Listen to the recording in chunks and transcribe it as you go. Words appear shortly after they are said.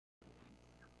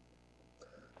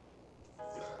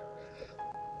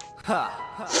I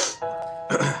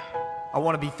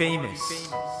want to be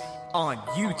famous on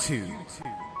YouTube.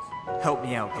 Help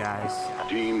me out, guys.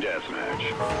 Team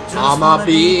deathmatch. I'm a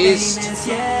beast.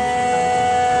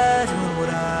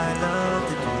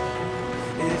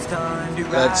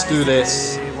 Let's do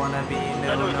this. I'm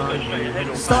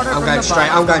going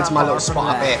straight. I'm going to my little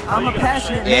spot up here. I'm a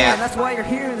passionate man, that's why you're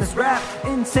hearing this rap.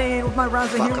 Insane with my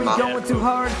rhymes, I hear me going too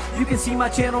hard. You can see my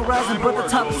channel rising, but the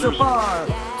top is so far.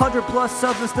 100+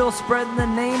 subs and still spreading the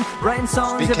name. Writing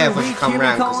songs every week, hear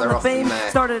me calling the fame.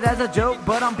 Started as a joke,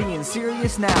 but I'm being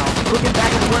serious now. Looking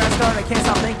back at where I started, I can't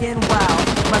stop thinking, wow.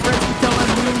 My friends keep telling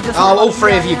me just all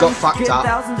three of you got fucked up.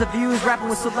 Thousands of views, rapping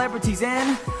with celebrities,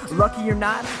 and lucky or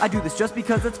not, I do this just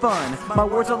because it's fun. My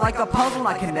words are like a puzzle,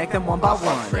 I connect them one by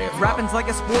one. Rapping's like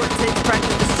a sport, takes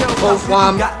practice to show. Both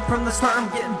one. Gotten from the start, I'm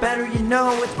getting better, you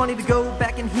know. It's funny to go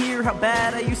back and hear how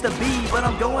bad I used to be, but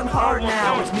I'm going hard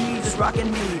now. It's me, just rocking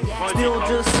me. Still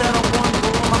just set on one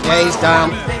goal. Yeah, he's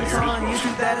down. On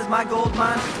YouTube, that is my gold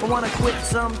mine. I wanna quit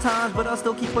sometimes, but I'll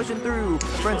still keep pushing through.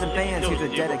 Friends and fans, here's a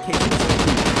dedication to you.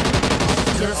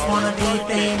 Just wanna be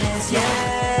famous, yeah.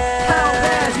 How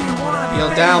bad you wanna be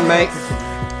You're down, mate.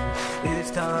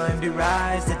 It's time to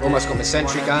rise today. Almost got my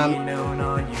sentry gun.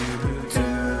 Wanna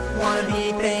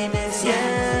be famous,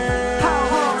 yeah. How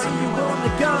hard are you willing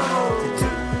to go?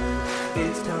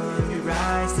 It's time to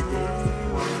rise today.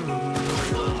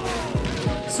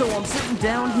 So I'm sitting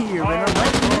down here and I'm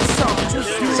writing this song.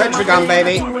 Just doing Sentry gun,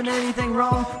 baby. Not doing anything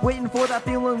wrong. Waiting for that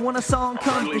feeling when a song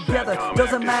comes together.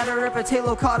 Doesn't matter if it's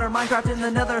Halo, COD, or Minecraft in the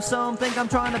nether. Some think I'm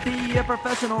trying to be a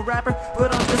professional rapper,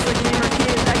 but I'm just a gamer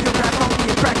kid that can rap on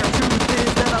me a cracker. Truth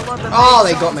is that I love the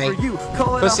they got me.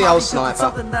 Pussy old sniper.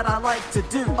 Something that I like to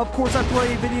do. Of course I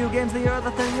play video games, they are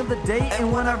the thing of the day.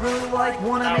 And when I really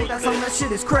wanna make that song, that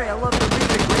shit is cray. I love to read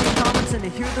the great comments and to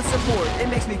hear the support. It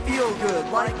makes me feel good,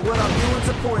 like what I'm doing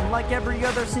supporting. Like every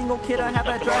other single kid I have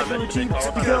that drive to achieve.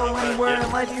 To go anywhere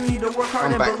in life you need to work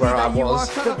hard and believe that you are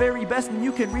the very best and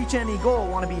you can reach any goal.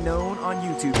 Wanna be known on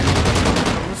YouTube.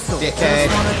 Dickhead.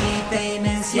 Just wanna be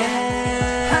famous,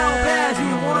 yeah. How bad do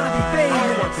you wanna be famous?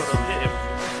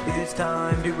 It's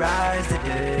time to rise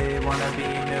today. Wanna be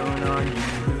known on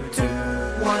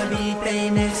YouTube. Wanna be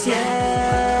famous,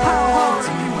 yeah. How hard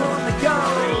are you willing to go?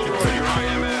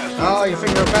 Oh, you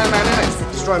think you're a bad man,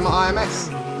 innit? Destroy my IMS.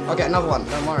 I'll get another one,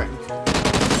 don't worry.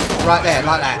 Right there,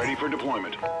 like that. Ready for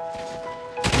deployment.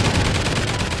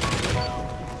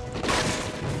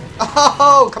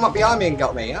 Oh, come up behind me and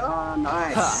got me. Oh,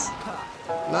 nice.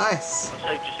 Nice.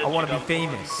 I want to be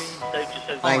famous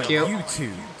Thank on you.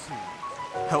 YouTube.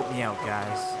 Help me out,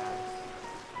 guys.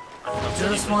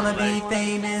 Just wanna be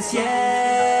famous,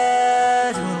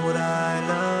 yeah. Doing what I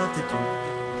love to do.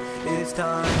 It's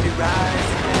time to rise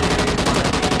today. Wanna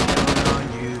be known on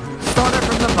you. Started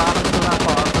from the bottom, so not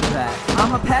far from that.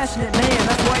 I'm a passionate man,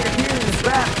 that's why you're hearing this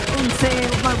rap. Insane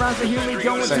with my rhymes, I hear me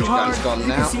going too hard. You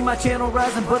can see my channel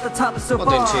rising, but the top is so far.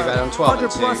 Not doing too bad, I'm 12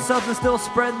 and 100+ subs and still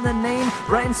spreading the name.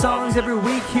 Writing songs every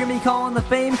week, hear me calling the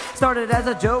fame. Started as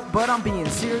a joke, but I'm being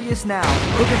serious now.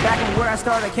 Looking back at where I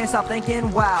started, I can't stop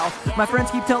thinking, wow. My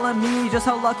friends keep telling me just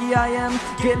how lucky I am.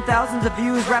 Getting thousands of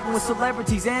views, rapping with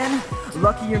celebrities, and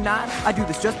lucky or not, I do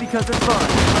this just because it's fun.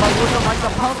 My words are like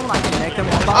a puzzle, I connect them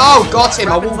one by one. Oh, got him,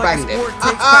 I wall banged him.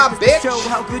 Bitch. Show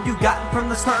how good you gotten from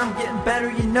the start, I'm getting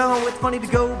better, you know. It's funny to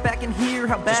go back and hear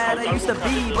how bad I used to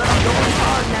be, but I'm going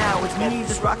hard now. It's me,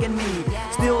 just rocking me.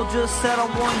 Still just set on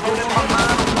one goal in my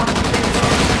mind. I wanna be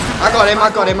famous. I got him, I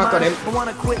got him, I got him. I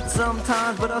wanna quit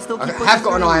sometimes, but I'll still keep I have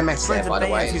got an IMS there, by the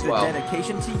way, as well.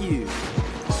 Dedication to you.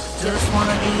 Just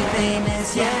wanna be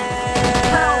famous, yeah.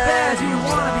 How bad do you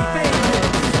wanna be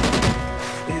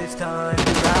famous? It's time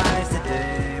to rise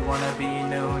today. Wanna be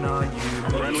known on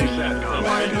YouTube. Friendly SATCOM.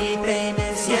 Wanna be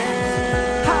famous,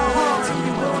 yeah. How hard are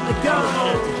you willing to go?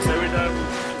 There we go.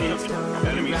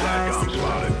 Enemy SATCOM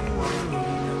spotted.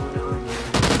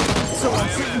 So I'm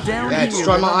sitting down Yeah, here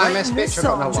destroy my and I'm IMS, writing this bitch, I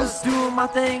got song, no one. just doing my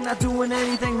thing, not doing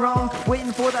anything wrong.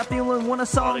 Waiting for that feeling when a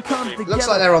song comes together. Looks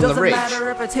like they're on the Doesn't ridge.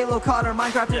 matter if it's Halo, COD, or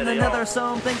Minecraft in the nether.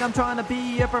 Some think I'm trying to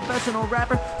be a professional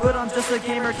rapper, but I'm just a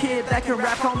gamer kid that can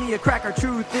rap. Call me a cracker.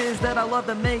 Truth is that I love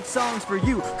to make songs for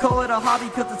you. Call it a hobby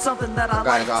cause it's something that I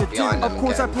like to do. Of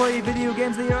course I play video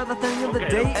games, they are the thing of the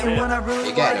day. And when I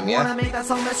really wanna make that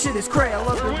song, that shit is cray. I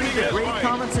love to read the great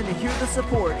comments and to hear the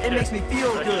support. It makes me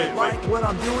feel good, like what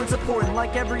I'm doing supporting.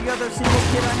 Like every other single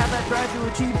kid I have that drive to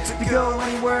achieve. To go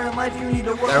anywhere in life you need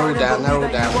to work They're all hard down, and they're all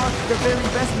believe that down. you are the very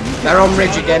best and you can They're on reach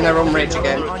ridge any again, goal. they're on ridge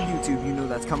again. On YouTube, you know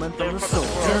that's coming from the soul.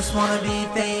 Just wanna be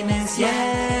famous,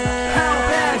 yeah. How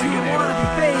bad do you wanna be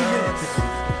famous?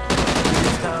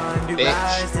 It's time to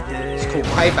rise today. It's called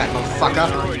payback, motherfucker.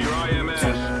 Destroyed your IMS.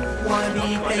 wanna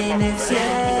be famous,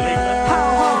 yeah.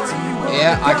 How hard do you wanna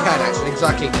Yeah, I can actually, because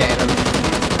I keep getting them.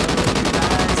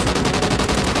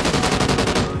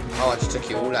 Oh, I just took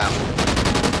you all out.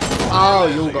 Oh,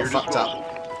 you all got fucked up.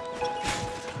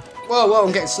 Whoa, whoa,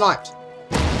 I'm getting sniped.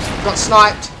 Got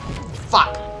sniped.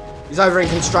 Fuck. He's over in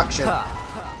construction. I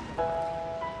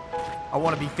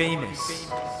want to be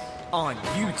famous on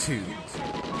YouTube.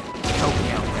 Help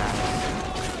me out, guys.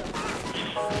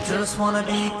 Just wanna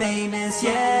be famous,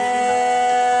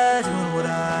 yeah. Doing what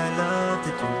I love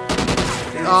to do.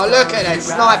 Oh, look at that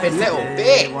sniping little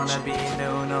bitch. Wanna be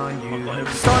known on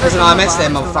YouTube. There's an IMS there,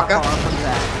 motherfucker.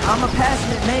 I'm a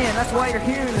passionate man, that's why you're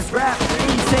hearing this rap.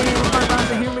 Insane, my rhymes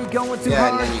to hear me going too Yeah,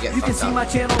 and hard. then you get You can fucked see up. my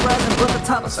channel rising, but the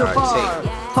top is so Sorry, far. see.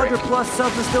 100+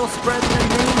 subs and still spreading their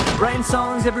name. Writing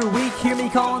songs every week, hear me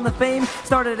calling the fame.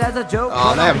 Started as a joke.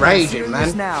 Oh, but they're I'm being raging, serious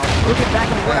man. Now. Looking back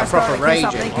at where They're I started, proper can't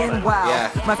stop raging. thinking, wow.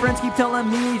 Yeah. My friends keep telling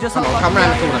me just how Come on, lucky come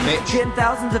round I the corner, am. bitch. Getting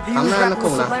thousands of views, Come round the rapping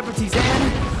with corner. celebrities,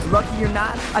 and lucky or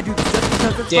not, I do this just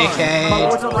because it's Dickhead. fun. My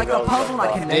words are like a puzzle,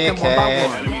 I connect them one by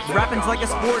Dickhead. one. Rapping's like a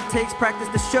sport, takes practice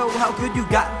to show how good you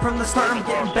gotten from the start. I'm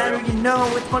getting better, you know.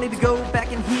 It's funny to go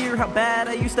back and hear how bad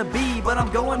I used to be, but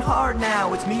I'm going hard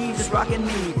now. It's me, just rocking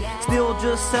me. Still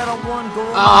just set on one goal.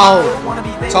 Oh, I wanna be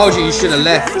famous. told you you should have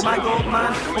left. My gold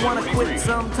mine. I wanna quit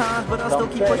sometimes, but I'll still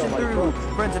keep pushing through.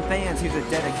 Friends and fans, here's a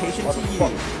dedication to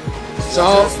you.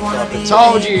 So,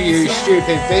 told you, you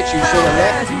stupid bitch, you should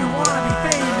have left.